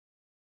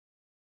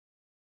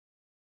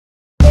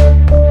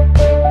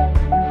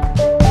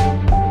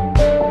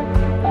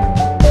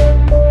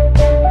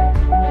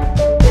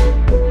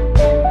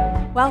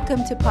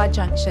Welcome to Pod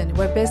Junction,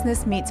 where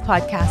business meets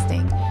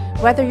podcasting.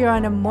 Whether you're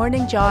on a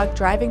morning jog,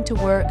 driving to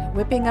work,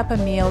 whipping up a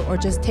meal, or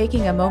just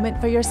taking a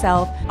moment for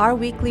yourself, our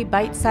weekly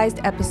bite-sized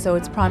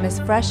episodes promise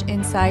fresh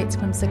insights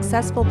from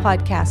successful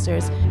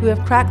podcasters who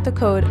have cracked the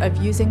code of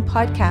using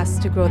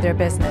podcasts to grow their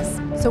business.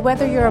 So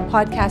whether you're a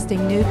podcasting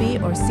newbie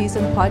or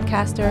seasoned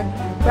podcaster,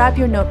 grab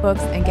your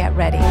notebooks and get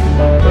ready.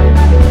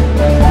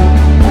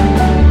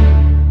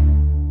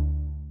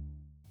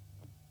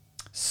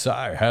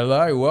 So,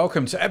 hello,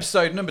 welcome to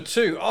episode number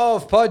 2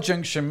 of Pod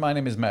Junction. My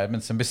name is Matt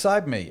Edmondson.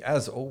 Beside me,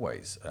 as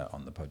always,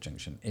 on the Pod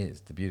Junction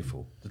is the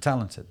beautiful, the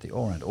talented, the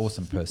all-round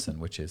awesome person,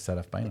 which is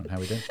Sadaf Bainon. How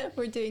are we doing?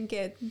 We're doing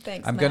good.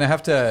 Thanks, I'm Matt. going to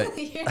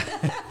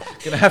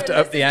have to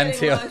up the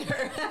ante on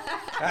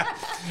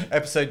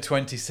episode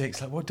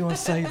 26. Like, what do I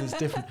say that's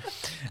different?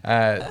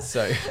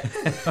 So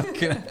I'm going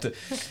to have to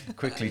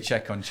quickly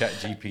check on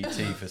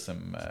ChatGPT for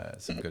some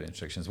good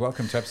instructions.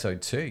 Welcome to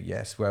episode 2,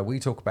 yes, where we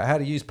talk about how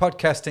to use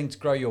podcasting to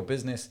grow your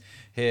business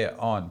here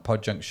on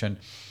Pod Junction.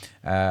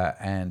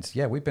 And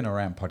yeah, we've been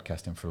around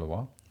podcasting for a little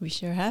while. We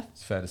sure have.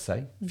 It's fair to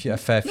say. A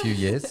fair few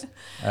years.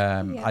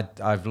 Yeah.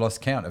 I've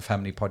lost count of how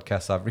many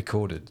podcasts I've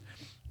recorded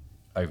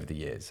over the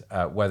years,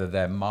 whether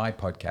they're my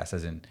podcasts,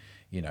 as in,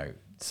 you know,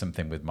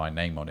 something with my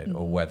name on it,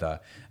 or whether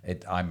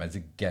I'm as a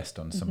guest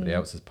on somebody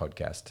else's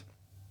podcast.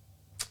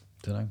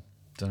 Don't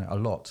know. A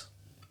lot.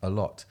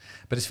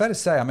 But it's fair to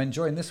say I'm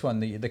enjoying this one.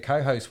 The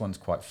co-host one's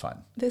quite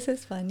fun. This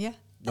is fun, yeah.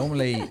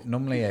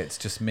 Normally it's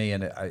just me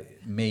and a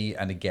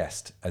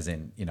guest, as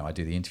in, you know, I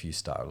do the interview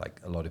style like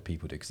a lot of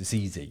people do because it's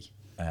easy.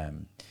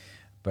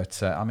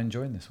 But I'm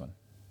enjoying this one.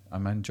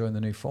 I'm enjoying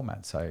the new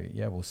format. So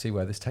yeah, we'll see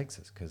where this takes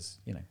us because,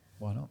 you know,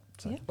 why not?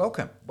 So yeah.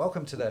 Welcome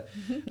to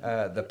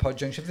the Pod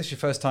Junction. If this is your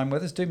first time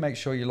with us, do make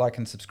sure you like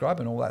and subscribe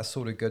and all that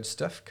sort of good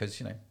stuff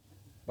because, you know,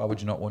 why would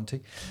you not want to?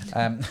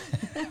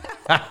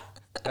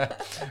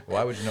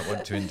 Why would you not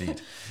want to, indeed?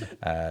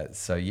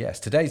 So yes,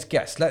 today's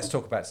guest. Let's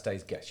talk about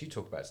today's guest. You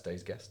talk about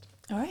today's guest.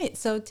 All right.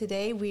 So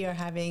today we are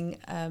having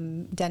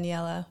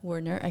Daniela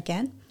Werner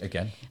again.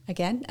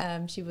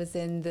 She was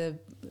in the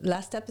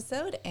last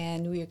episode,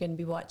 and we are going to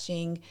be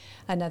watching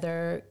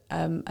another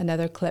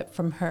clip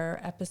from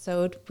her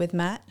episode with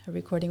Matt, her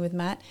recording with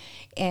Matt.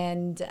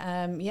 And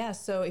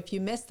so if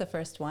you missed the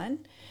first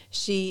one,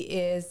 she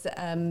is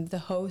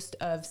the host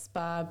of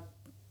Spa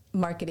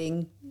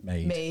Marketing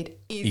Made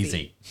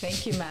Easy.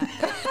 Thank you, Matt.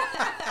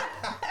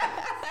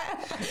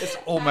 It's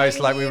almost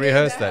like we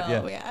rehearsed that.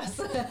 Yeah.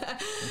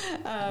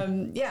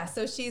 Yes.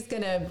 So she's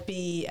going to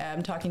be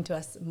talking to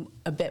us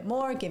a bit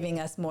more,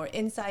 giving us more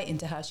insight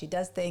into how she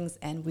does things,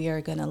 and we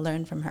are going to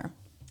learn from her.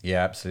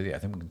 Yeah, absolutely. I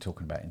think we're going to be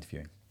talking about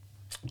interviewing.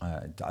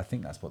 I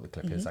think that's what the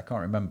clip is. I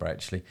can't remember,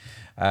 actually.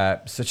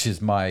 Such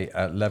is my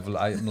level.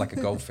 I'm like a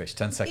goldfish.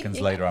 10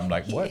 seconds later, I'm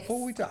like, what?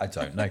 What we do? I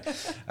don't know.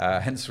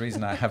 Hence the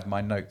reason I have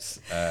my notes.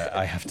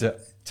 I have to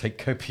take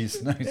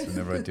copious notes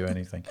whenever I do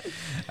anything.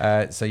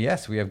 So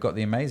yes, we have got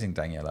the amazing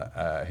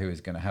Daniela, who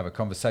is going to have a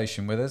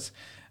conversation with us.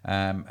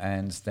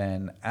 And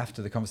then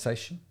after the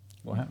conversation,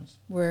 what happens?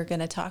 We're going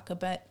to talk a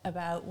bit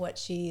about what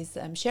she's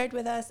shared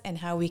with us and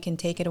how we can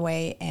take it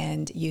away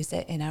and use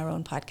it in our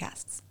own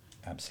podcasts.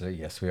 Absolutely,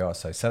 yes, we are.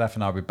 So Sadaf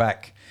and I will be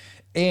back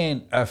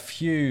in a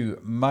few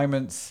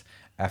moments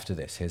after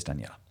this. Here's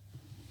Daniela.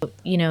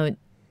 You know,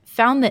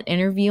 found that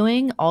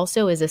interviewing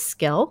also is a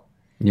skill.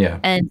 Yeah.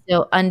 And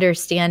so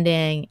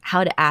understanding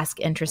how to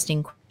ask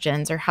interesting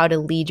questions or how to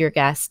lead your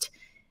guest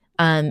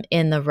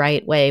in the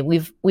right way.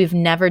 We've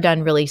never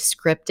done really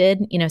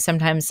scripted. You know,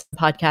 sometimes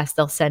podcasts,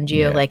 they'll send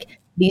you like,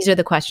 these are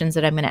the questions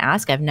that I'm going to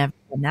ask. I've never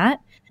done that.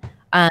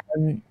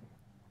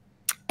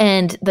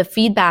 And the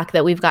feedback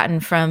that we've gotten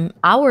from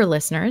our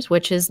listeners,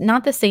 which is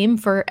not the same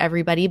for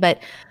everybody,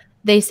 but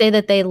they say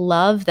that they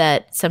love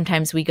that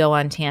sometimes we go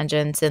on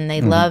tangents, and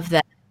they love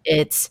that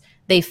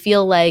they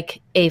feel like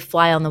a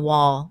fly on the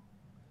wall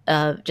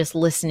just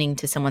listening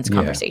to someone's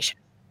conversation.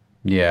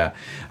 Yeah.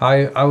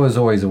 I was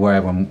always aware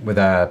with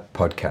our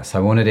podcast, I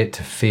wanted it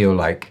to feel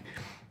like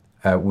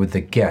with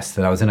the guests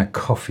that I was in a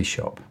coffee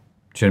shop.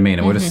 Do you know what I mean?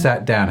 I would have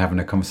sat down having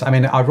a conversation. I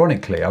mean,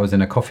 ironically, I was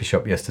in a coffee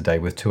shop yesterday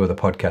with 2 other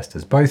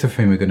podcasters, both of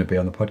whom are going to be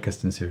on the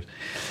podcasting series.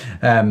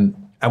 And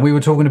we were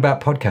talking about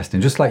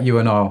podcasting, just like you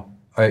and I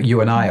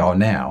are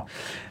now.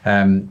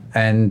 I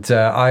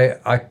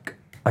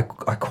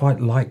quite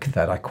like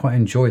that. I quite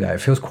enjoy that. It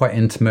feels quite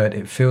intimate.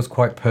 It feels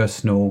quite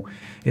personal.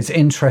 It's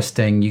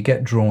interesting. You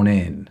get drawn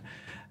in.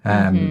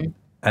 And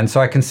so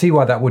I can see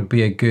why that would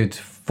be a good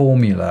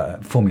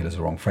formula's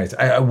the wrong phrase,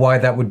 why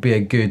that would be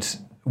a good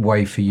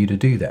way for you to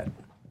do that.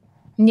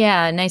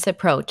 Yeah, nice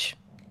approach.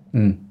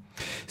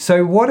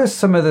 So what are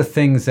some of the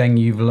things then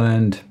you've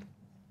learned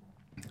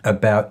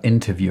about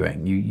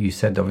interviewing? You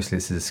said obviously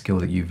this is a skill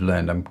that you've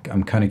learned.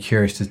 I'm kind of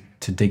curious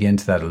to dig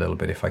into that a little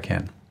bit if I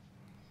can.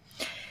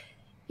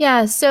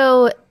 Yeah,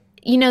 so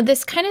you know,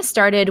 this kind of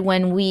started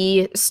when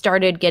we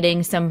started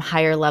getting some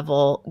higher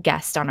level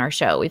guests on our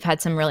show. We've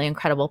had some really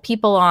incredible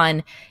people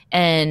on,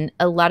 and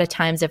a lot of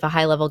times if a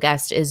high level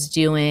guest is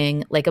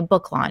doing like a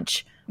book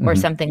launch or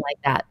something like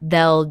that,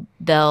 they'll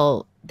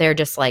they're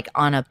just like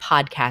on a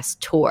podcast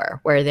tour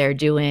where they're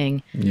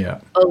doing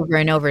over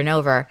and over and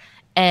over.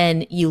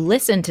 And you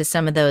listen to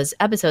some of those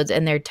episodes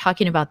and they're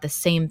talking about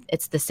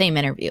it's the same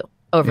interview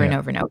over and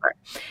over and over.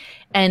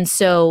 And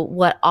so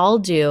what I'll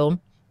do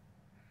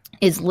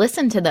is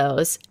listen to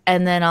those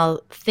and then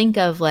I'll think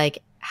of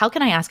like, how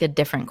can I ask a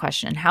different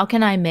question? How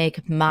can I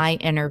make my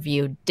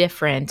interview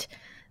different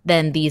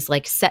than these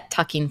like set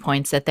talking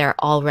points that they're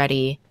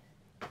already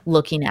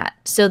looking at?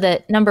 So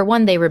that number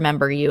one, they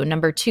remember you.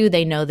 Number two,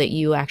 they know that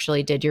you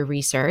actually did your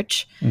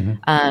research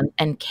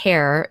and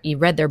care. You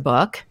read their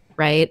book,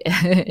 right?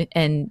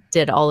 And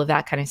did all of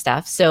that kind of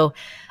stuff. So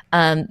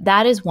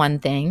that is one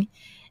thing.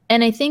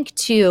 And I think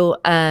too,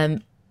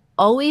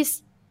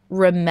 always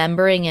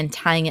remembering and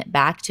tying it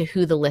back to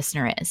who the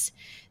listener is.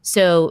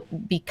 So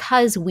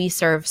because we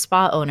serve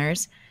spa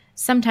owners,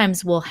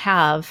 sometimes we'll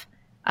have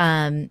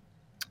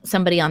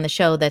somebody on the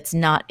show that's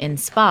not in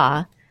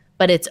spa,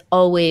 but it's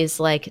always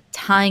like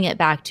tying it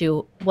back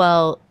to,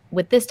 well,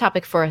 with this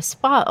topic for a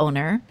spa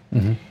owner,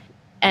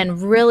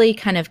 and really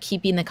kind of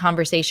keeping the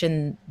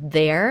conversation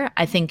there,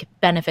 I think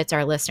benefits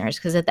our listeners.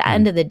 Because at the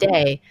end of the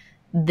day,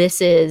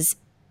 this is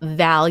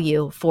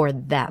value for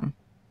them.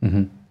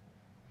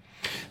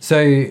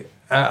 So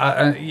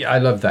I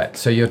love that.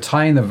 So you're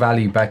tying the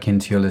value back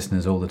into your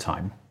listeners all the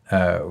time,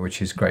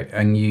 which is great.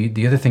 And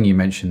the other thing you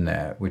mentioned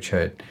there, which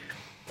it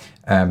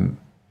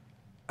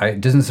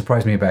doesn't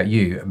surprise me about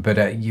you,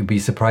 but you'd be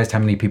surprised how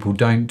many people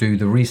don't do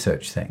the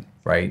research thing,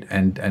 right?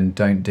 And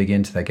don't dig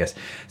into their guests.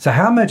 So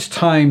how much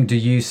time do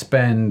you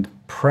spend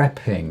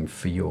prepping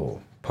for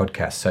your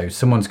podcast? So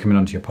someone's coming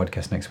onto your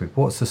podcast next week.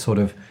 What's the sort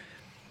of,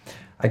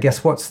 I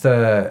guess, what's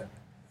the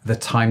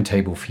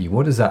timetable for you?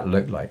 What does that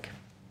look like?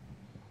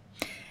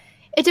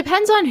 It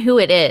depends on who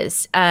it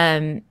is.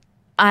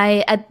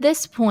 At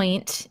this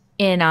point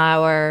in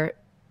our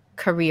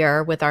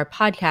career with our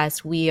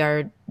podcast, we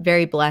are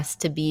very blessed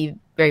to be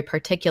very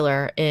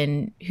particular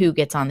in who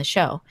gets on the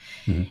show.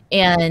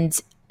 And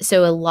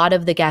so a lot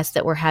of the guests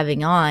that we're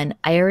having on,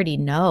 I already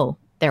know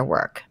their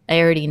work.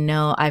 I already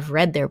know, I've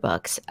read their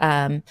books.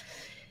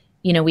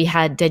 We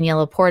had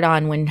Daniela Port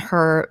on when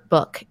her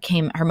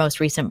most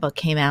recent book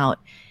came out.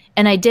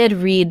 And I did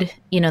read,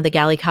 the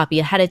galley copy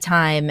ahead of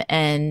time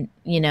and,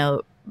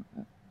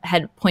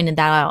 had pointed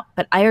that out,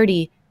 but I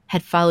already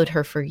had followed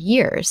her for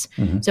years.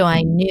 So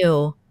I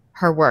knew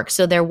her work.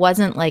 So there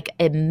wasn't like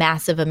a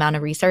massive amount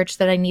of research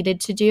that I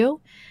needed to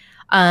do.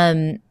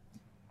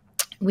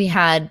 We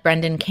had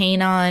Brendan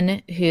Kane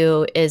on,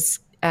 who is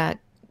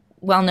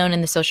well known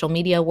in the social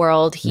media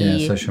world.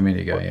 Social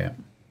media guy,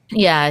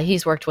 Yeah,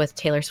 he's worked with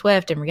Taylor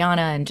Swift and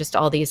Rihanna and just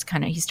all these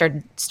he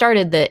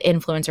started the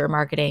influencer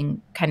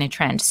marketing kind of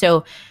trend.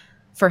 So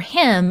for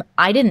him,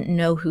 I didn't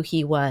know who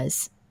he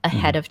was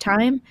ahead of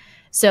time.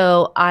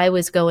 So I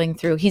was going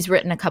through, he's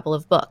written a couple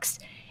of books.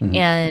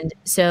 And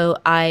so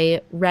I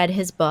read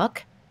his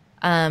book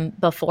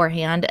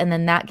beforehand, and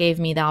then that gave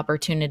me the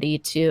opportunity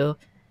to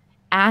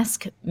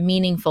ask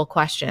meaningful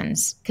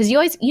questions. Because you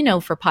always,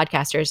 for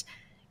podcasters,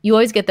 you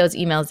always get those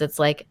emails that's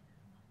like,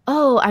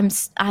 oh,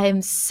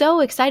 I'm so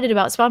excited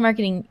about Spa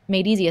Marketing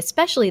Made Easy,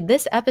 especially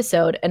this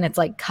episode. And it's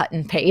like cut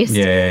and paste.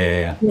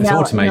 Yeah. It's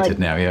automated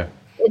now,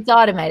 It's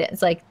automated.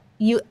 It's like,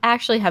 you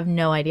actually have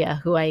no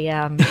idea who I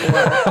am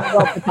or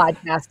what the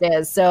podcast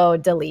is. So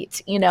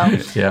delete,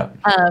 Yeah.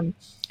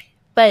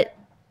 But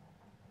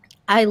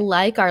I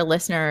like our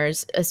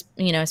listeners,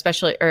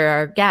 especially or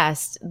our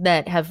guests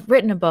that have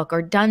written a book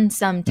or done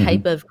some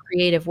type of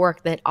creative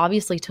work that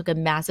obviously took a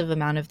massive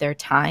amount of their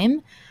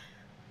time.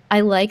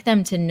 I like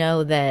them to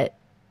know that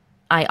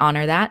I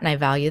honor that and I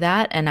value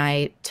that. And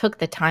I took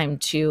the time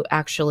to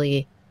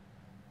actually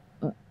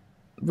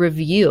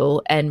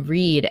review and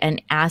read and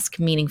ask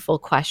meaningful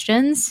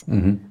questions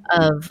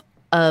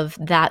of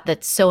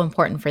that's so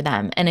important for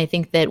them. And I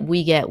think that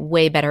we get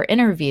way better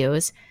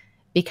interviews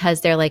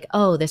because they're like,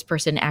 oh, this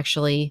person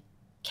actually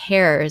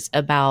cares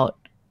about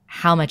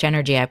how much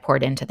energy I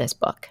poured into this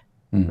book,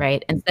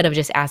 right? Instead of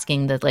just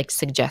asking the like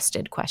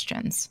suggested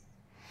questions.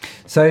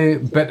 So,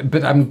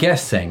 but I'm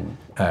guessing,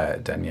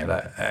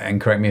 Daniela,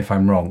 and correct me if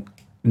I'm wrong,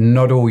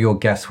 not all your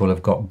guests will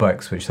have got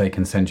books which they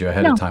can send you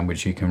ahead of time,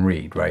 which you can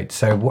read, right?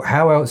 So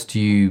how else do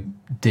you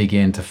dig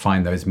in to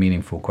find those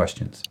meaningful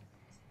questions?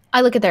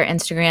 I look at their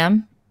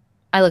Instagram.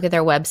 I look at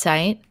their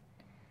website.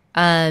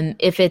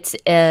 If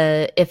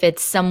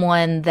it's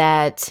someone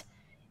that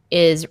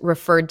is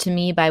referred to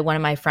me by one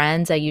of my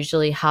friends, I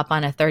usually hop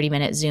on a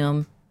 30-minute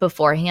Zoom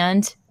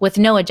beforehand with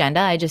no agenda.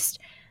 I just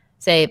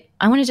say,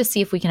 I want to just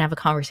see if we can have a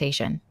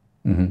conversation.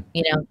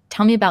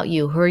 Tell me about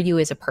you. Who are you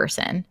as a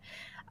person?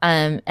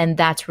 And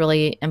that's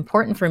really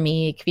important for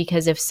me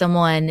because if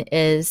someone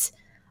is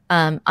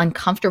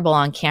uncomfortable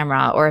on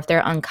camera or if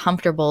they're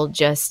uncomfortable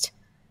just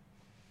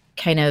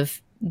kind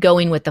of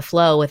going with the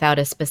flow without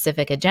a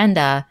specific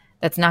agenda,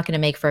 that's not going to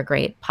make for a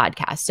great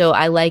podcast. So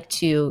I like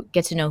to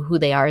get to know who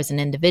they are as an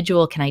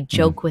individual. Can I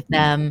joke with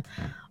them?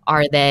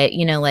 Are they,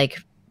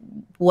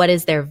 what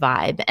is their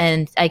vibe?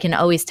 And I can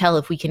always tell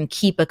if we can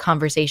keep a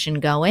conversation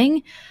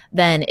going,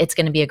 then it's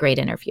going to be a great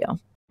interview.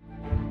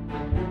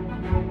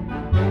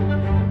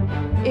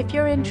 If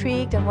you're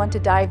intrigued and want to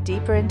dive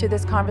deeper into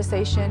this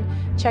conversation,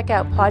 check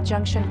out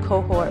PodJunction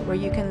Cohort, where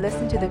you can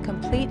listen to the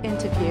complete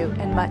interview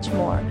and much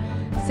more.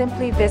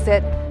 Simply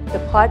visit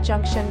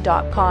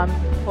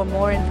thepodjunction.com for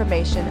more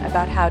information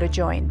about how to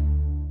join.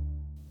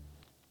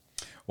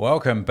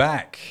 Welcome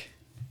back.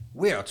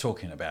 We are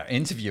talking about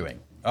interviewing.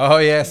 Oh,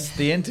 yes,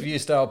 the interview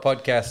style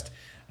podcast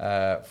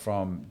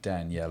from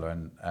Daniela.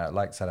 And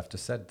like Sadaf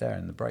just said there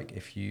in the break,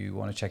 if you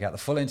want to check out the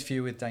full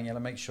interview with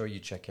Daniela, make sure you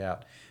check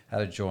out how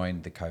to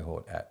join the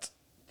cohort at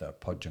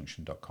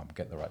thepodjunction.com.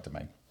 Get the right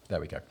domain. There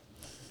we go.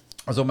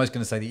 I was almost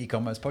going to say the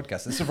e-commerce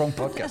podcast. It's the wrong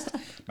podcast,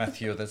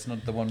 Matthew. That's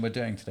not the one we're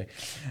doing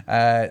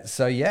today.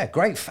 So yeah,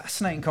 great,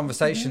 fascinating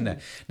conversation there.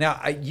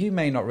 Now, you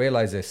may not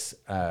realize this,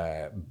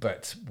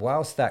 but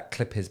whilst that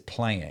clip is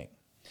playing,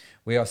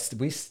 we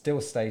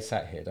still stay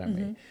sat here, don't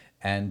we?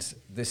 And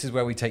this is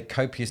where we take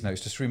copious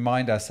notes, just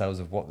remind ourselves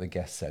of what the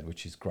guest said,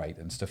 which is great,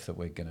 and stuff that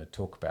we're going to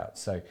talk about.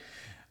 So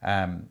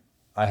I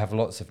have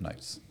lots of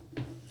notes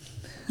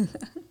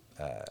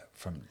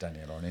from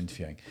Daniela on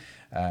interviewing,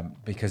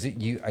 because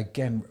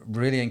again,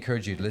 really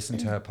encourage you to listen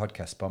to her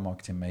podcast, Spa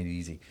Marketing Made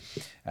Easy,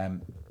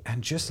 and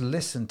just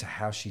listen to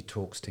how she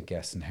talks to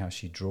guests and how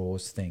she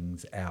draws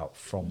things out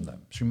from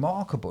them. It's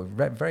remarkable,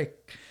 very,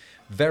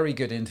 very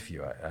good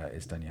interviewer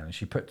is Daniela, and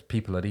she puts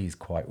people at ease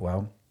quite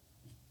well.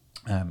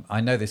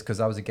 I know this because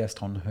I was a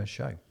guest on her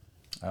show.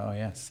 Oh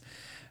yes,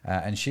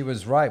 and she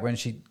was right when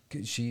she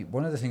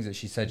one of the things that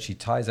she said, she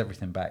ties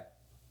everything back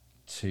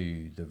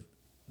to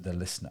the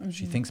listener.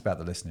 She thinks about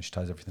the listener. She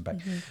ties everything back.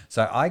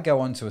 So I go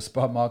on to a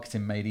Spa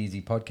Marketing Made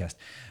Easy podcast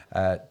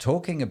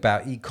talking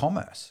about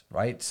e-commerce,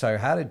 right? So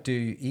how to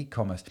do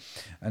e-commerce.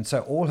 And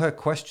so all her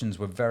questions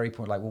were very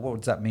like, well, what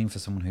does that mean for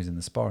someone who's in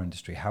the spa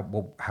industry? How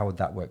would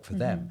that work for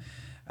them?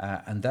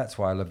 And that's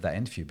why I love that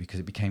interview, because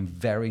it became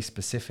very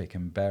specific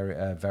and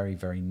very, very,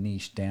 very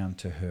niche down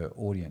to her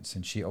audience.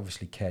 And she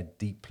obviously cared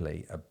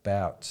deeply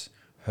about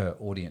her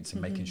audience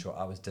and making sure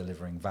I was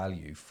delivering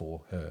value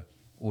for her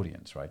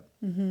audience, right?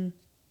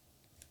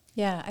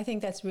 Yeah, I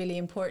think that's really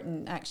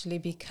important, actually,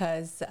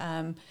 because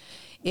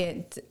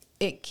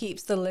it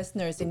keeps the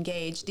listeners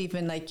engaged.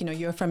 Even like,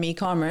 you're from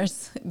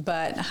e-commerce,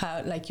 but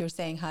how, like you're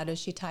saying, how does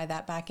she tie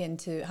that back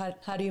into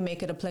how do you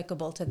make it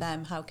applicable to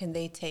them? How can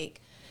they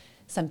take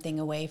something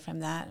away from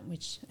that,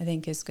 which I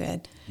think is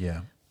good.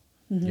 Yeah.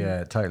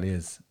 Yeah, it totally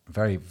is.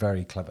 Very,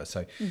 very clever.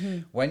 So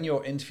when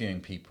you're interviewing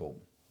people,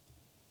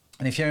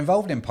 and if you're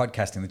involved in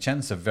podcasting, the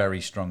chances are very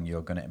strong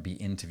you're going to be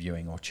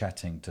interviewing or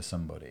chatting to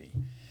somebody.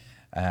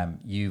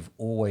 You've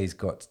always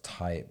got to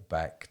tie it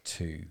back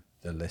to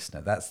the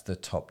listener. That's the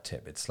top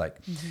tip. It's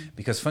like,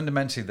 because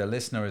fundamentally the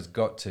listener has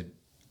got to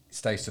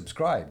stay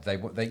subscribed.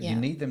 You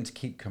need them to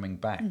keep coming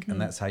back.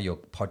 And that's how your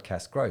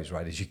podcast grows,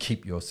 right? Is you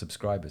keep your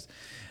subscribers.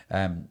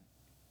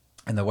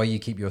 And the way you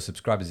keep your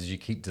subscribers is you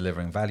keep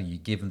delivering value. You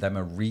give them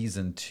a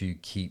reason to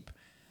keep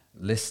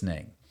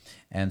listening.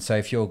 And so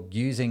if you're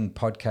using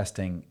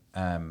podcasting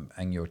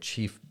and your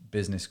chief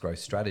business growth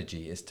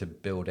strategy is to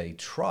build a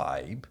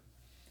tribe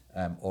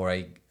or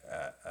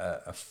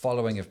a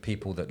following of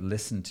people that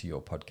listen to your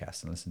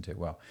podcast and listen to it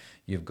well,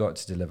 you've got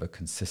to deliver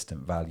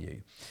consistent value.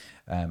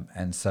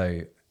 And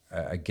so,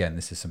 again,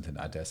 this is something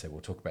that I dare say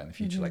we'll talk about in the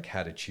future, like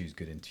how to choose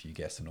good interview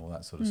guests and all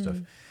that sort of stuff.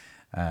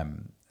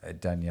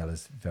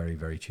 Daniela's very,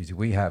 very choosy.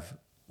 We have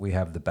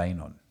the Bane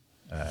on.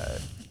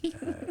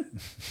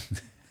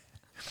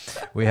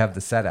 We have the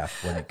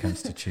Sadaf when it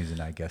comes to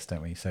choosing our guests,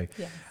 don't we? So,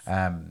 yes.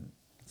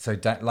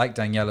 Like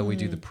Daniela, we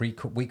do the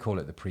pre-call. We call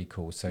it the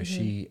pre-call. So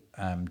she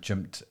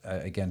jumped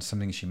again.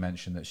 Something she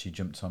mentioned that she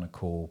jumped on a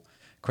call,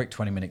 quick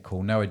 20-minute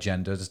call, no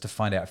agenda, just to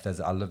find out if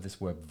there's. I love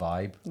this word,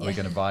 vibe. Are we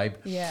going to vibe?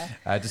 Yeah.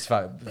 Just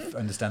to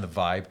understand the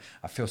vibe.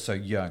 I feel so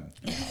young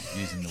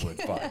using the word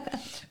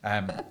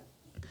vibe.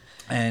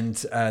 And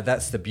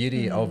that's the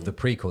beauty of the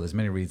pre-call. There's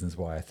many reasons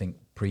why I think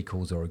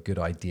pre-calls are a good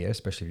idea,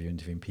 especially if you're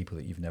interviewing people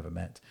that you've never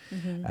met.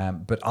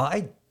 But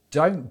I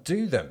don't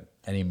do them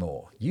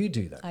anymore. You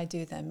do them. I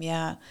do them,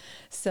 yeah.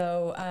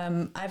 So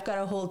I've got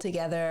to hold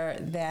together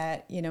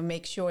that,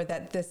 make sure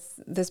that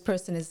this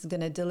person is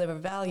going to deliver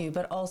value,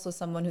 but also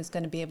someone who's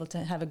going to be able to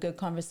have a good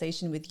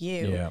conversation with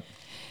you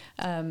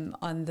on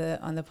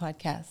the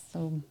podcast.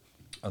 So.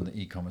 On the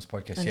e-commerce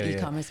podcast. On the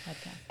e-commerce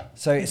podcast.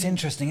 So it's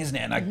interesting, isn't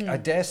it? And I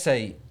dare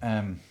say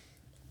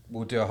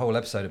we'll do a whole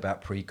episode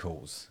about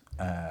pre-calls.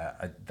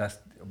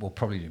 We'll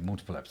probably do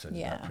multiple episodes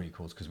about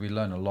pre-calls because we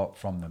learn a lot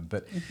from them.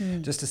 But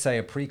just to say,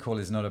 a pre-call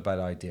is not a bad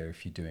idea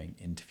if you're doing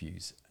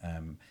interviews.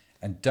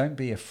 And don't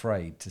be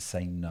afraid to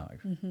say no,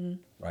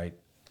 right?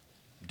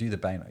 Do the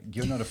Bane.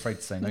 You're not afraid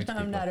to say no to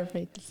people. I'm not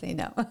afraid to say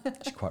no.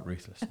 She's quite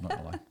ruthless, not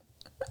going to lie.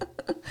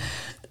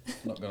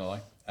 Not going to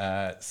lie.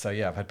 So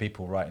yeah, I've had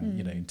people writing,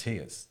 in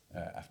tears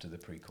after the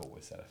pre-call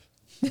with Sadaf.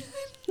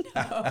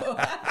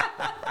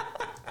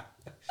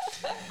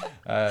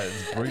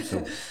 It's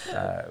brutal,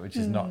 which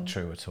is not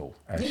true at all.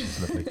 She's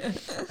lovely.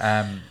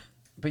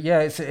 But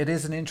yeah, it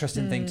is an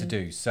interesting thing to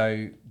do.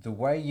 So the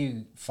way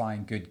you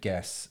find good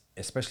guests,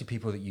 especially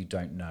people that you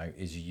don't know,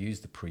 is you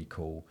use the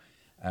pre-call.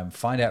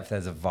 Find out if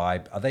there's a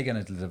vibe. Are they going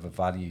to deliver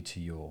value to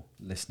your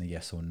listener,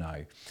 yes or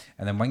no?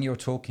 And then when you're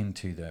talking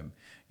to them,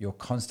 you're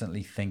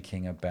constantly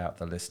thinking about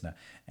the listener.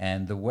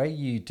 And the way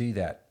you do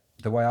that,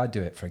 the way I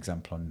do it, for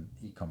example, on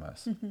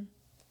e-commerce,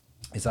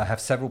 is I have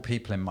several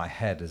people in my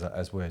head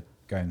as we're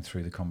going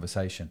through the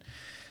conversation.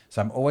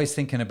 So I'm always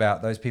thinking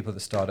about those people that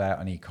start out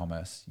on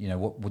e-commerce. You know,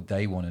 what would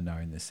they want to know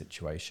in this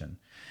situation?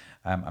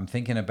 I'm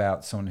thinking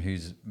about someone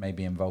who's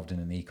maybe involved in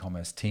an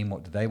e-commerce team.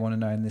 What do they want to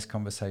know in this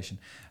conversation?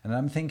 And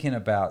I'm thinking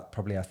about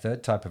probably our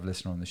third type of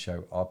listener on the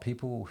show are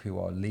people who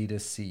are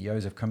leaders,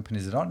 CEOs of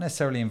companies that aren't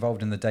necessarily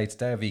involved in the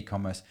day-to-day of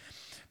e-commerce,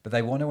 but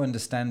they want to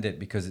understand it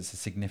because it's a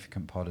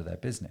significant part of their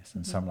business.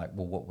 And so I'm like,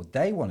 well, what would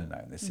they want to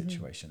know in this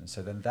situation? And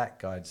so then that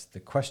guides the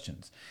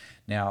questions.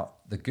 Now,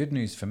 the good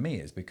news for me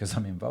is because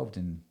I'm involved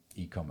in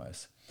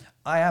e-commerce,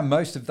 I am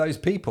most of those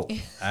people.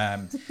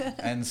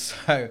 And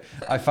so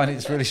I find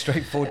it's really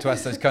straightforward to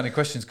ask those kind of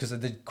questions because they're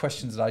the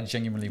questions that I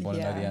genuinely want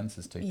to know the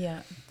answers to.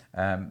 Yeah.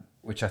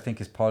 Which I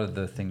think is part of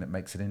the thing that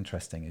makes it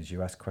interesting is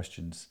you ask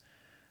questions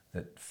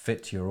that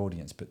fit to your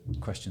audience, but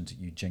questions that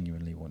you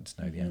genuinely want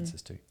to know the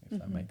answers to, if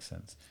that makes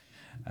sense.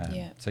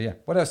 So yeah,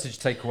 what else did you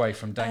take away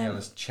from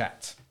Daniela's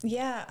chat?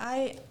 Yeah,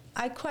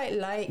 I quite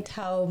liked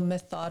how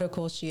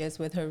methodical she is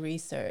with her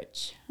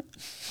research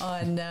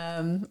on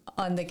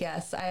the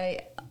guests.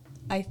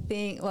 I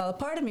think, well,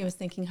 part of me was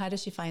thinking, how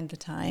does she find the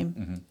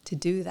time to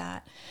do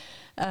that?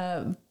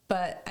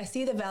 But I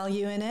see the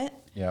value in it.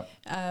 Yeah.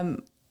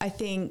 I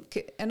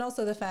think, and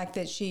also the fact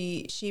that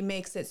she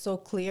makes it so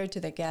clear to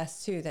the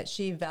guests too, that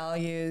she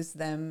values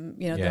them,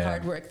 you know, the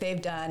hard work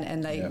they've done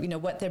and you know,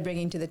 what they're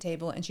bringing to the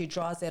table, and she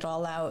draws it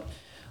all out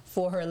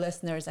for her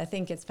listeners. I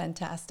think it's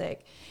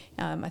fantastic.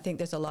 I think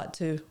there's a lot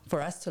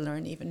for us to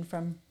learn even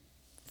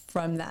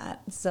from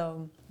that.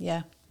 So,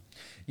 yeah.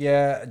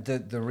 Yeah.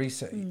 The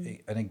research, and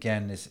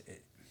again,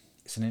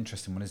 it's an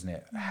interesting one, isn't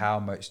it? How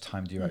much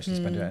time do you actually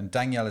spend on it? And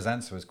Daniela's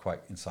answer was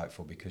quite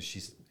insightful because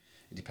it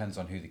depends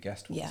on who the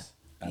guest was. Yeah.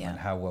 And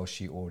how well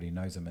she already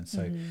knows them. And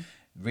so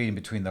reading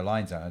between the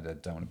lines, I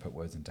don't want to put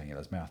words in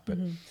Daniela's mouth, but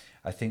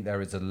I think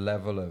there is a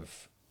level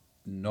of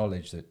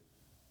knowledge that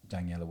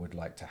Daniela would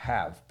like to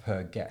have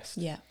per guest.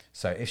 Yeah.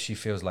 So if she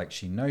feels like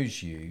she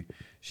knows you,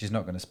 she's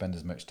not going to spend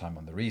as much time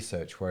on the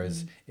research.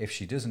 Whereas if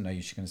she doesn't know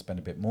you, she's going to spend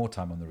a bit more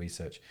time on the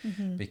research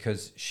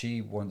because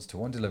she wants to,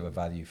 one, deliver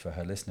value for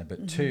her listener,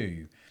 but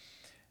two,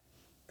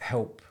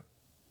 help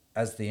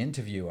as the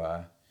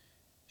interviewer.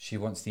 She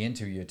wants the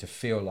interviewer to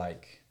feel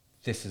like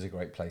this is a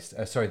great place.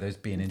 Those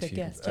being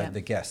interviewed, the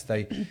guests.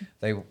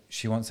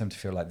 She wants them to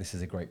feel like this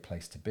is a great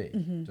place to be,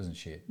 doesn't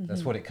she?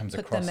 That's what it comes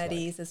across. Put them at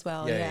ease as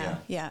well.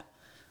 Yeah.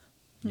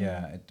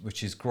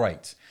 Which is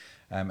great.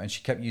 And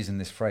she kept using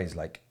this phrase,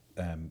 like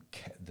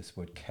this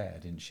word care,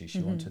 didn't she? She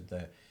wanted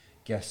the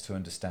guests to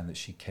understand that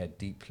she cared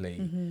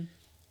deeply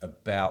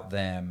about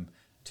them,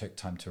 took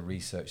time to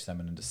research them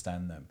and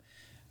understand them.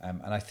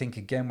 And I think,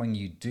 again, when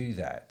you do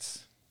that,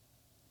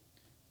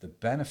 the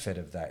benefit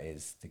of that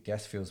is the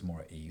guest feels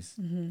more at ease.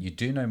 You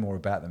do know more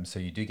about them, so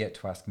you do get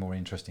to ask more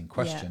interesting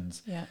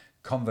questions. Yeah.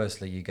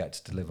 Conversely, you get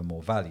to deliver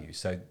more value.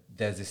 So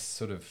there's this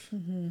sort of,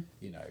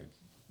 you know,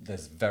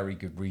 there's very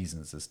good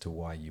reasons as to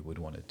why you would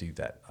want to do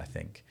that, I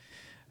think.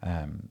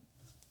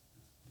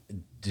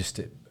 Just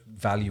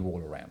value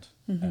all around.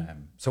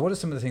 So what are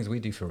some of the things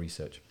we do for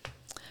research?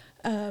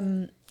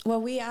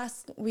 Well, we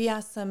ask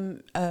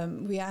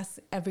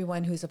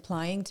everyone who's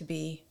applying to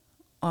be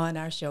on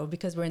our show,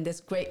 because we're in this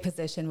great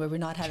position where we're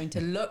not having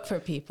to look for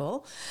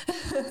people.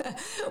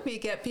 We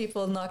get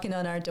people knocking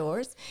on our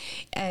doors.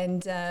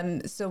 And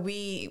so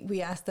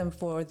we ask them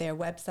for their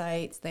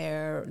websites,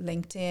 their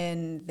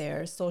LinkedIn,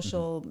 their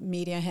social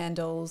media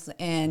handles.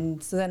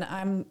 And so then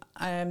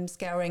I'm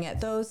scouring at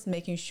those,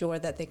 making sure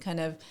that they kind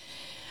of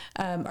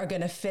are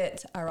going to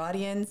fit our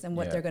audience and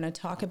what they're going to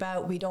talk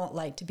about. We don't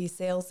like to be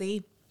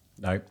salesy.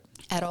 Nope.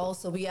 At all.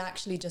 So we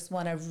actually just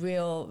want a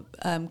real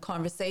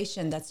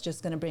conversation that's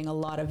just going to bring a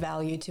lot of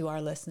value to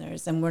our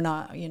listeners. And we're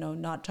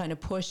not trying to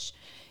push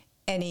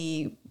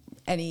any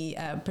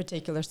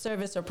particular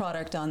service or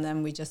product on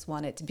them. We just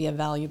want it to be a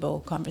valuable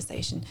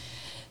conversation.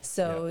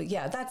 So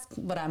that's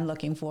what I'm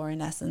looking for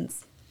in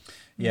essence.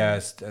 Yeah,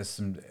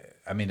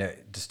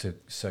 just to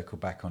circle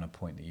back on a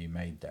point that you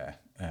made there,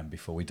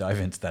 before we dive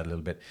into that a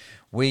little bit,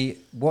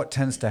 what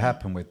tends to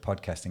happen with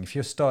podcasting, if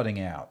you're starting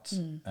out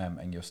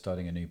and you're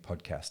starting a new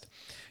podcast,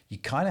 you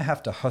kind of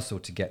have to hustle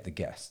to get the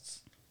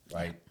guests,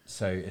 right?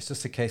 So it's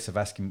just a case of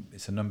asking.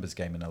 It's a numbers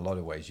game in a lot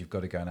of ways. You've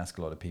got to go and ask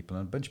a lot of people,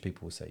 and a bunch of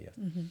people will say yes.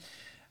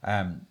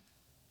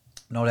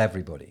 Not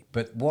everybody,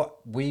 but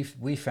what we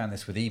found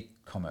this with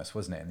e-commerce,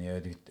 wasn't it, in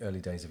the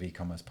early days of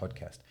e-commerce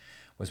podcast,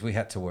 was we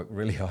had to work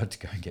really hard to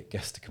go and get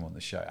guests to come on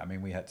the show. I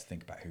mean, we had to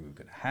think about who we were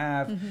going to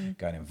have,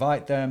 go and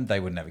invite them. They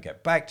would never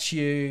get back to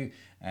you.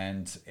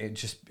 And it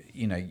just,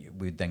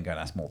 we'd then go and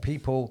ask more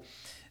people.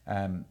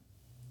 And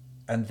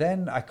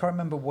then I can't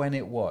remember when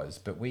it was,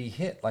 but we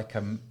hit like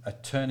a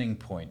turning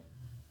point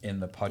in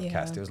the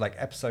podcast. It was like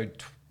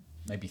episode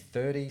maybe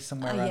 30,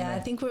 somewhere around there. I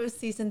think it was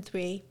season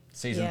 3.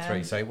 Season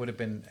 3. So it would have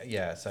been,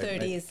 So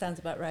 30 sounds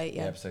about right.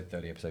 Yeah. Episode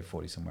 30, episode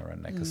 40, somewhere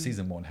around there. Because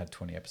season 1 had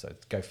 20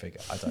 episodes. Go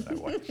figure. I don't know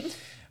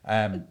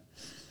why.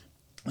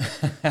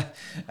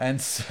 And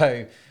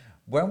so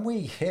when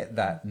we hit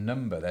that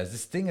number, there's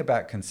this thing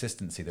about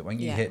consistency that when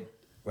you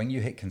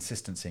hit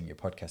consistency in your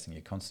podcasting,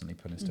 you're constantly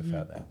putting stuff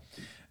out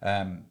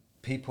there.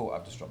 People,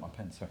 I've just dropped my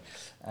pen, sorry.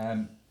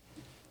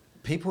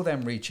 People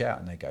then reach out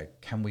and they go,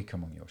 can we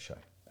come on your show?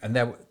 And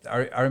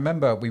I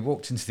remember we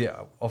walked into the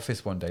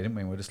office one day, didn't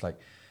we? And we're just like,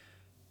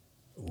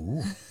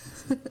 ooh,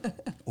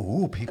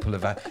 people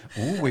have,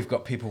 we've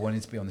got people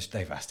wanting to be on the show.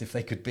 They've asked if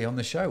they could be on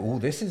the show. Oh,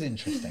 this is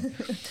interesting.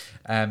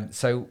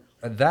 So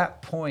at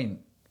that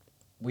point,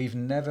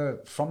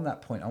 from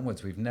that point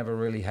onwards, we've never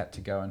really had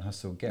to go and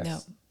hustle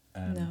guests.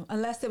 No,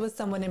 unless there was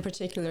someone in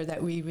particular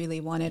that we really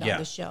wanted on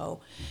the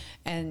show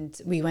and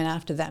we went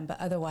after them.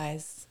 But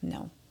otherwise,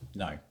 no.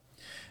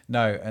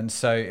 And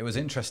so it was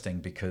interesting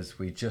because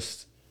we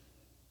just...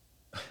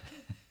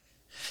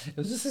 It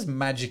was just this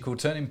magical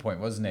turning point,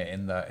 wasn't it,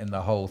 in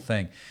the whole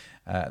thing,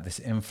 this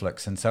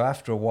influx. And so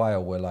after a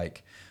while, we're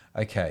like,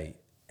 okay,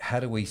 how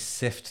do we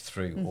sift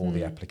through all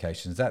the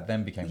applications? That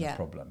then became the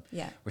problem,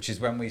 which is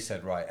when we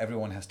said, right,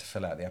 everyone has to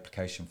fill out the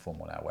application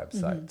form on our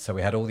website. So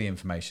we had all the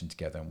information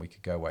together and we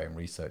could go away and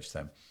research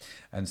them.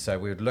 And so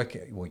we would look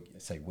at,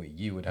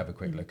 you would have a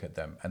quick look at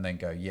them and then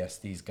go, yes,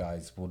 these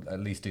guys will at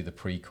least do the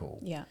pre-call.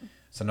 Yeah.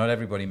 So not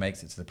everybody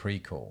makes it to the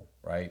pre-call,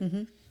 right?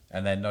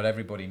 And then not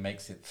everybody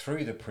makes it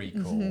through the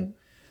pre-call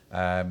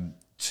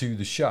to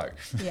the show.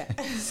 Yeah.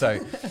 So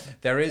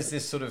there is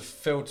this sort of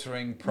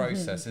filtering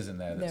process, isn't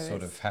there, that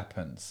sort of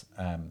happens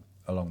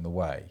along the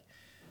way.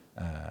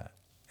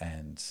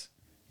 And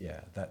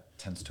that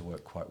tends to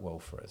work quite well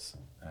for us.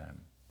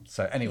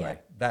 So anyway,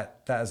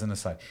 that as an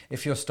aside.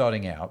 If you're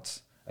starting out,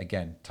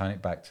 again, tying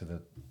it back to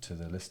the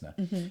listener,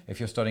 if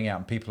you're starting out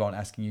and people aren't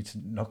asking you to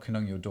knocking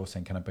on your door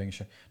saying, can I bring a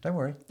show? Don't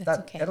worry,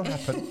 it'll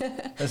happen.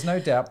 There's no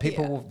doubt.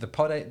 People will, the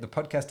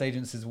podcast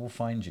agencies will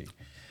find you.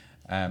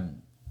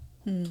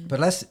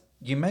 But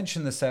you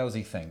mentioned the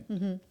salesy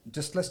thing.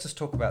 Let's just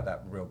talk about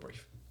that real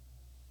brief.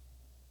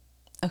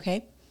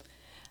 Okay.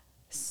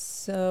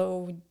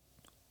 So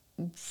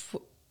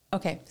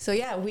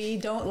we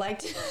don't like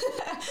to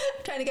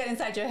trying to get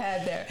inside your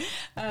head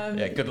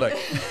there. Good luck.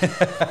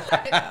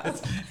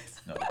 It's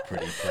not a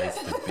pretty place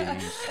to be.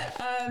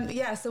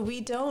 So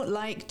we don't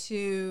like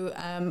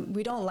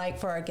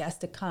for our guests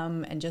to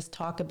come and just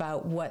talk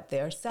about what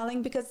they're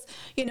selling because,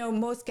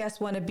 most guests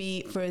want to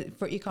be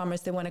for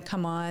e-commerce, they want to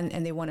come on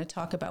and they want to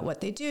talk about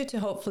what they do to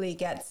hopefully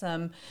get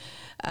some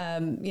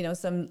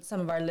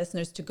of our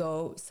listeners to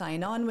go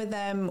sign on with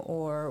them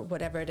or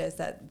whatever it is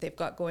that they've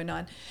got going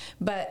on.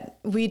 But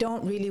we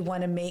don't really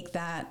want to make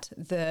that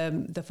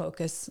the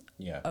focus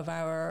of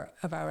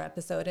our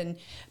episode. And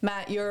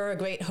Matt, you're a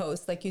great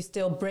host. Like you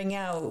still bring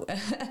out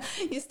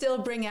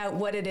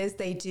what it is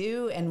they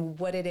do and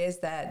what it is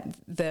that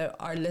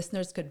our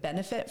listeners could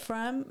benefit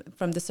from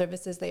the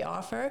services they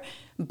offer.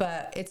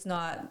 But it's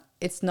not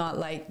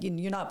like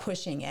you're not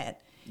pushing it.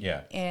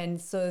 Yeah.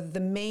 And so the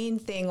main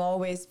thing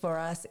always for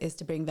us is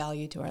to bring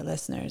value to our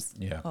listeners.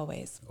 Yeah.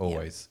 Always.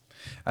 Yeah.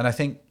 And I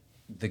think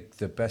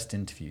the best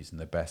interviews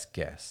and the best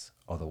guests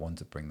are the ones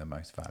that bring the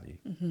most value.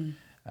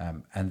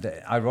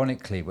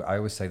 Ironically, I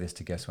always say this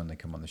to guests when they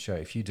come on the show,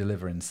 if you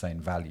deliver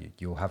insane value,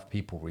 you'll have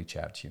people reach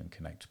out to you and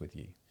connect with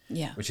you.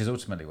 Yeah. Which is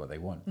ultimately what they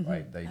want,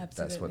 right?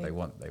 That's what they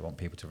want. They want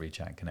people to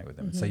reach out and connect with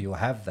them. So you'll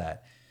have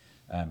that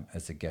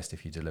as a guest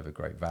if you deliver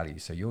great value.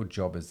 So your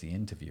job as the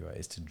interviewer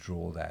is to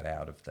draw that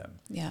out of them.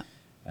 Yeah.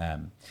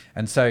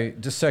 And so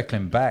just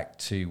circling back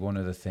to one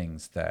of the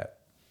things that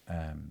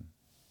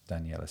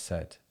Daniela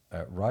said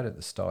right at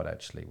the start,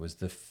 actually, was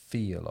the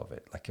feel of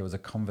it. Like it was a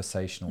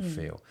conversational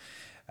feel.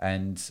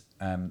 And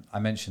I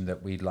mentioned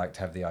that we'd like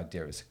to have the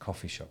idea it's a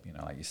coffee shop,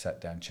 like you sat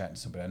down chatting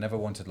to somebody. I never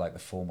wanted like the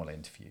formal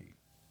interview.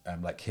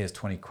 Like here's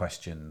 20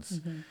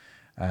 questions.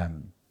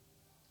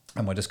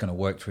 And we're just going to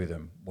work through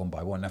them one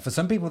by one. Now, for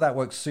some people, that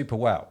works super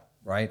well,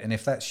 right? And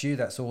if that's you,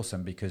 that's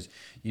awesome because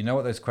you know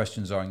what those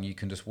questions are and you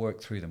can just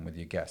work through them with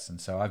your guests. And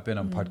so I've been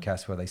on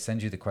podcasts where they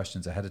send you the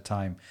questions ahead of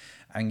time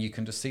and you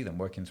can just see them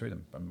working through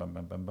them. Bum, bum,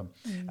 bum, bum, bum.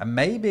 And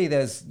maybe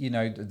there's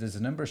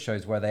a number of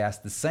shows where they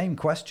ask the same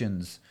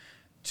questions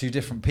to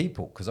different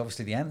people because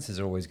obviously the answers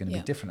are always going to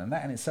be different. And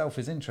that in itself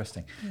is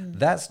interesting.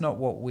 That's not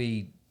what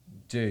we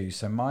do.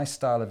 So my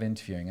style of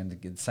interviewing, and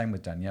the same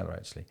with Daniela,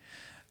 actually,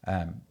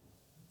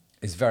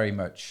 is very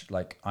much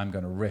like I'm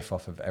going to riff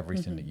off of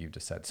everything that you've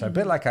just said. So a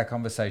bit like our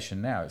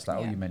conversation now. It's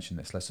like, you mentioned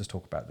this. Let's just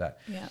talk about that.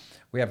 Yeah.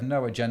 We have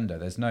no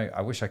agenda.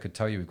 I wish I could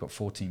tell you we've got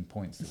 14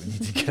 points that we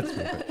need to get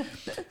through.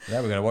 But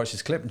we're going to watch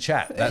this clip and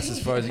chat. That's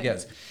as far as it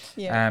gets.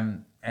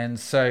 And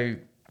so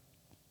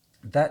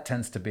that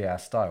tends to be our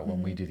style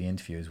when we do the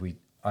interviews.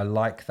 I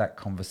like that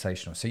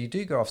conversational. So you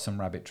do go off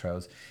some rabbit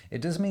trails.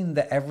 It does mean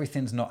that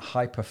everything's not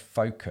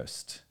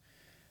hyper-focused,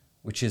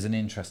 which is an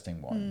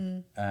interesting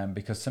one,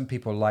 because some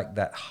people like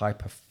that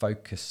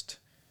hyper-focused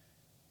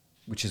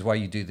which is why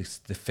you do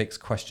the fixed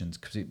questions,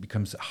 because it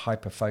becomes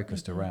hyper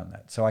focused around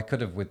that. So I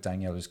could have with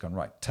Daniela just gone,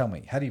 right, tell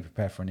me, how do you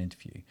prepare for an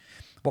interview?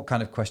 What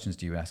kind of questions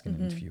do you ask in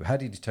an interview? How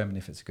do you determine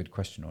if it's a good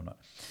question or not?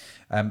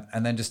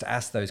 And then just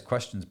ask those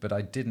questions. But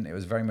I didn't. It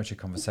was very much a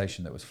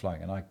conversation that was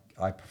flowing. And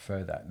I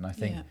prefer that. And I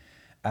think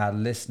our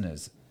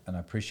listeners, and I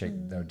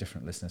appreciate there are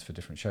different listeners for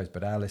different shows,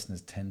 but our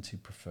listeners tend to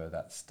prefer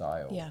that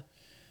style. Yeah.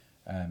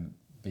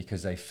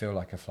 Because they feel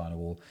like a fly on a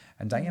wall.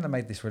 And Daniela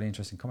made this really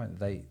interesting comment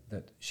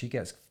that she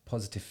gets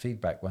positive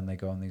feedback when they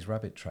go on these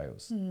rabbit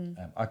trails.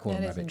 I call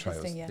them rabbit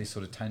trails, these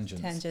sort of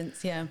tangents.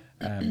 Tangents, yeah.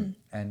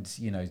 And,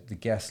 you know, the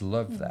guests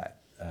love that.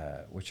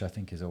 Which I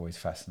think is always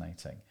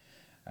fascinating.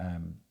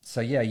 So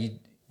yeah,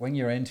 when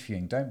you're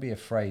interviewing, don't be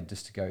afraid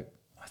just to go,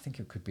 I think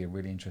it could be a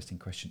really interesting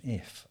question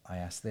if I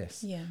ask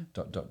this, ...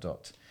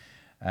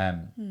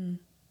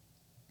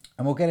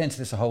 And we'll get into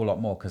this a whole lot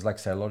more because, like I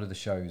say, a lot of the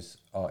shows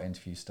are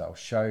interview style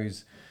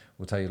shows.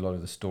 We'll tell you a lot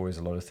of the stories,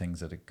 a lot of things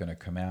that are going to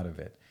come out of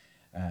it.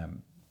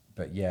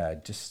 But yeah,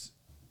 just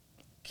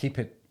keep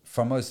it,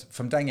 from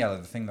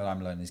Daniela, the thing that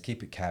I'm learning is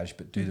keep it cash,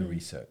 but do the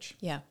research.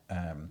 Yeah.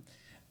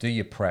 Do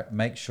your prep.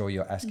 Make sure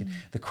you're asking.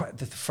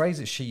 The phrase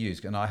that she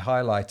used, and I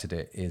highlighted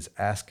it, is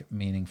ask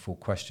meaningful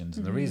questions.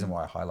 And the reason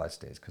why I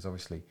highlighted it is because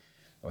obviously,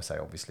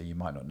 you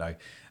might not know.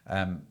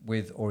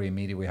 With Aurea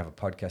Media, we have a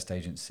podcast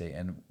agency,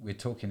 and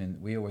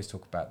we always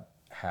talk about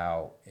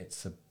how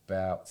it's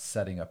about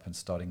setting up and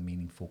starting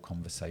meaningful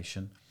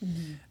conversation.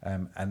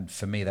 And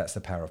for me, that's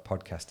the power of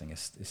podcasting.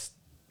 Is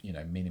you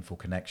know, meaningful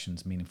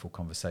connections, meaningful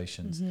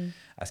conversations,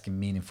 asking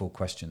meaningful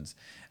questions,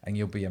 and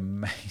you'll be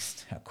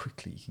amazed how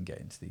quickly you can get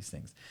into these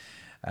things.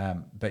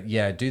 But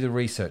yeah, do the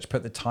research,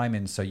 put the time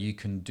in so you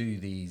can do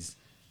these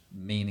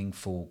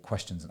meaningful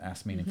questions and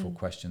ask meaningful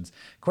questions.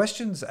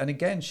 And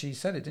again, she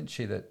said it, didn't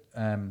she, that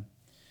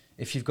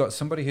if you've got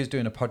somebody who's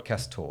doing a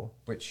podcast tour,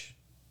 which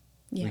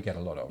we get a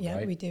lot of,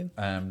 right? Yeah, we do.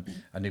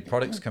 A new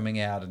product's coming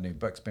out, a new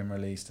book's been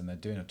released, and they're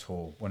doing a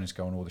tour, wanting to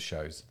go on all the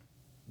shows.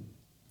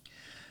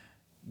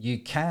 You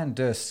can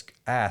just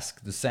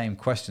ask the same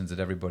questions that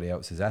everybody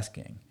else is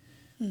asking,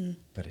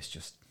 but it's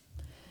just,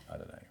 I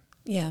don't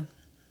know.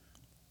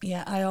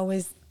 Yeah. I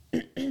always,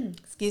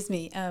 excuse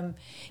me.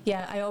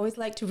 I always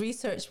like to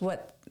research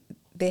what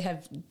they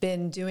have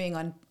been doing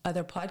on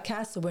other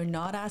podcasts, so we're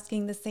not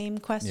asking the same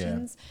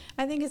questions.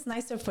 I think it's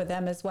nicer for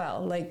them as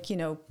well, like, you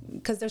know,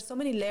 because there's so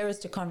many layers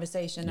to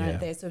conversation, aren't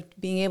there? So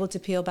being able to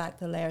peel back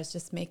the layers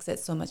just makes it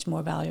so much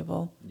more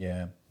valuable.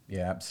 Yeah,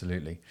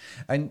 absolutely.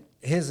 And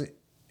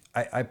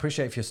I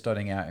appreciate if you're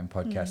starting out in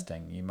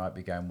podcasting, you might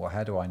be going, well,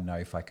 how do I know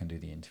if I can do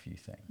the interview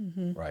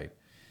thing? Right.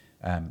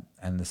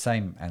 And the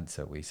same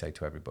answer we say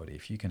to everybody: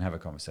 if you can have a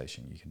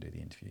conversation, you can do the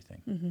interview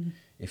thing.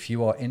 If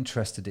you are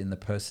interested in the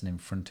person in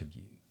front of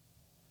you,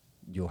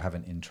 you'll have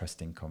an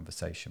interesting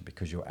conversation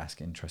because you'll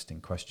ask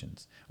interesting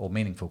questions or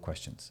meaningful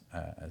questions,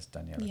 as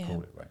Daniela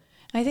called it, right?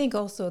 I think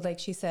also, like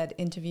she said,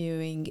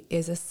 interviewing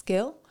is a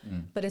skill,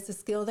 but it's a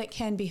skill that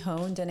can be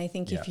honed. And I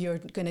think if you're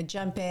going to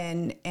jump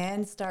in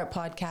and start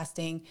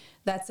podcasting,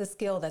 that's a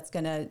skill that's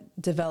going to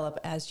develop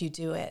as you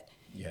do it.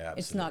 Yeah, absolutely.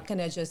 It's not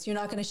going to you're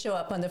not going to show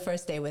up on the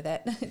first day with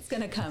it. It's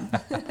going to come.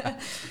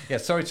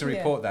 Sorry to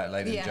report that,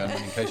 ladies and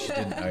gentlemen, in case you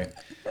didn't know.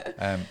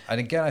 And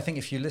again, I think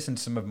if you listen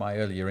to some of my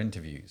earlier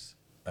interviews,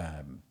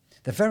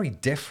 they're very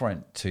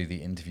different to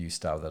the interview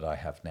style that I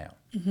have now,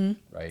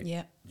 right?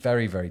 Yeah.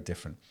 Very, very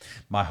different.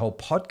 My whole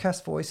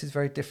podcast voice is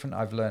very different.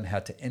 I've learned how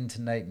to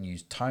intonate and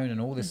use tone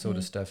and all this sort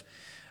of stuff.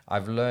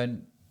 I've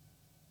learned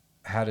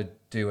how to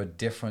do a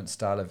different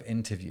style of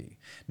interview.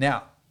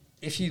 Now,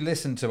 if you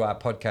listen to our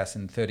podcast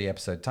in 30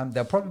 episode time,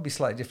 they'll probably be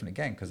slightly different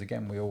again, because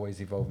again, we always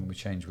evolve and we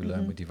change, we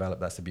learn, we develop.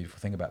 That's the beautiful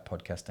thing about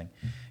podcasting.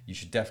 You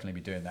should definitely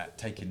be doing that,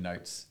 taking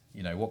notes.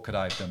 You know, what could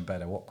I have done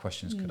better? What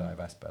questions could I have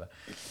asked better?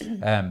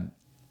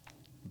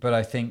 But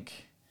I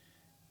think,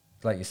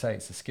 like you say,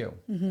 it's a skill,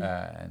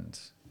 and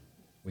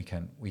we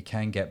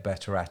can get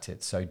better at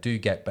it. So do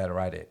get better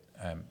at it.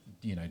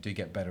 Do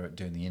get better at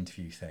doing the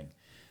interview thing,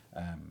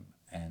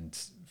 and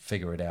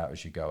figure it out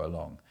as you go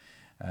along.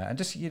 And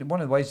just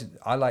one of the ways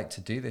I like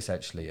to do this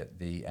actually at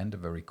the end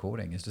of a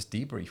recording is just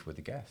debrief with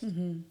the guest.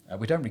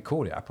 We don't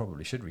record it. I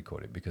probably should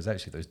record it, because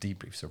actually those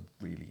debriefs are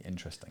really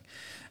interesting.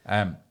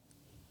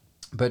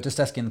 But just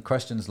asking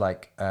questions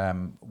like,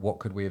 what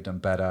could we have done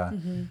better?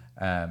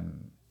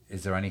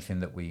 Is there anything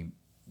that we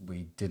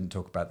didn't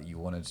talk about that you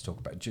wanted to talk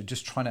about?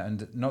 Just trying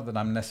to, not that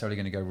I'm necessarily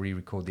going to go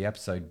re-record the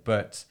episode,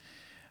 but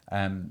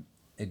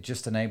it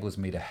just enables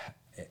me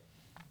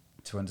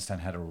to understand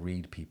how to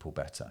read people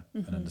better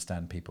and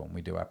understand people, and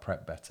we do our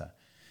prep better.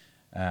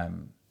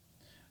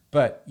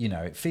 But,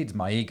 it feeds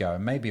my ego,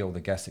 and maybe all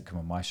the guests that come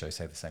on my show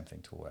say the same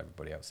thing to all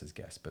everybody else's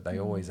guests, but they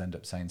always end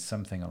up saying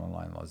something along the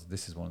line of,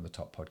 this is one of the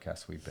top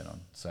podcasts we've been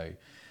on. So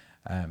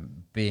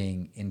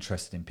being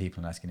interested in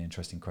people and asking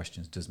interesting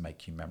questions does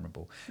make you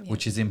memorable,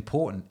 which is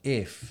important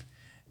if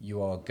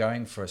you are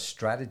going for a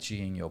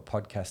strategy in your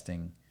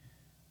podcasting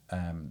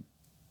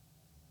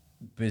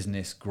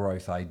business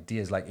growth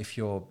ideas. Like if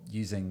you're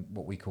using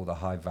what we call the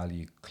high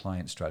value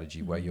client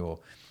strategy, where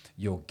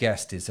your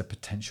guest is a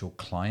potential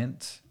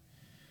client.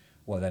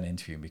 well, then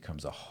interviewing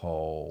becomes it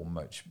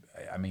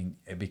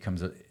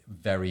becomes a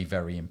very,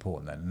 very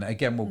important then. And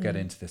again, we'll get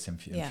into this in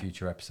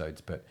future episodes,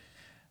 but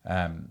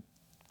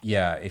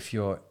if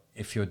you're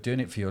doing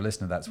it for your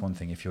listener, that's one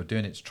thing. If you're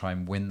doing it to try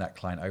and win that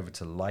client over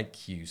to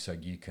like you so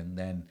you can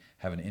then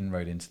have an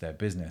inroad into their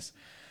business,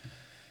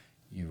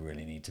 you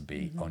really need to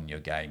be on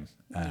your game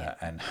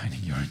and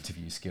honing your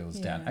interview skills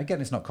down. Again,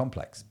 it's not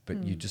complex,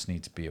 but you just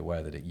need to be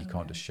aware that you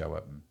can't just show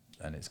up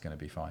and it's going to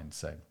be fine.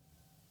 So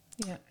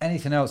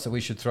anything else that we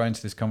should throw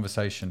into this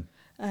conversation?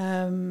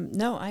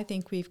 No, I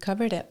think we've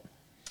covered it.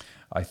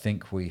 I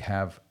think we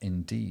have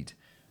indeed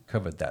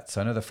covered that.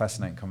 So another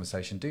fascinating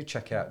conversation. Do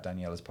check out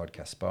Daniela's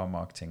podcast, Spa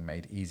Marketing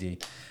Made Easy,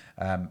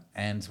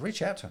 and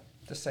reach out to her.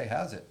 Just say,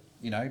 how's it?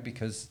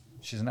 Because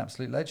she's an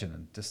absolute legend,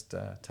 and just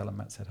tell her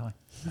Matt said hi.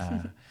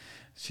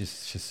 She's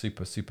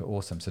super, super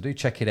awesome. So do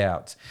check it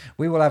out.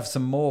 We will have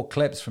some more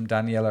clips from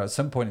Daniela at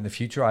some point in the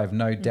future, I have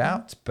no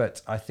doubt.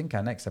 But I think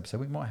our next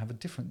episode, we might have a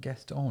different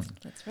guest on.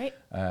 That's right.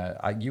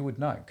 You would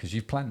know because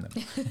you've planned them.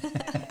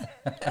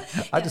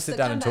 I just sit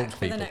down and talk to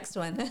people. The next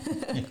one.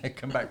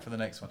 Come back for the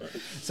next one.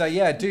 So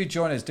do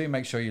join us. Do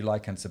make sure you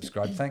like and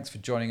subscribe. Thanks for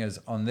joining us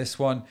on this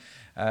one.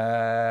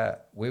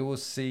 We will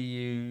see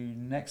you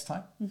next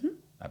time.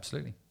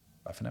 Absolutely.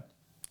 Bye for now.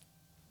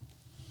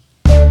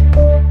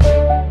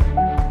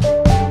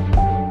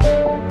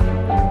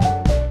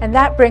 And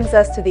that brings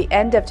us to the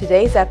end of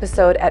today's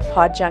episode at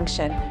Pod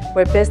Junction,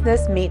 where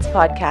business meets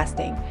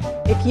podcasting.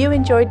 If you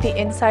enjoyed the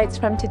insights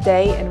from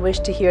today and wish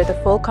to hear the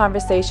full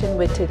conversation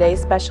with today's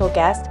special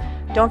guest,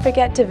 don't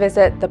forget to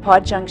visit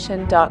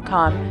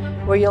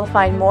thepodjunction.com, where you'll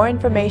find more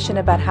information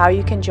about how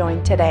you can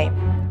join today.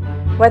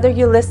 Whether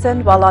you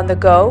listened while on the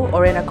go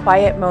or in a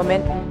quiet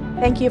moment,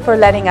 thank you for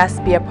letting us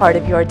be a part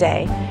of your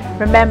day.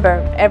 Remember,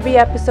 every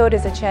episode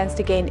is a chance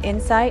to gain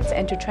insights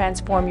and to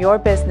transform your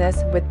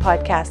business with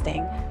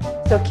podcasting.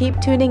 So keep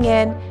tuning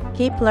in,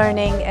 keep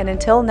learning, and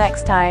until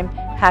next time,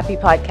 happy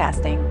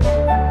podcasting.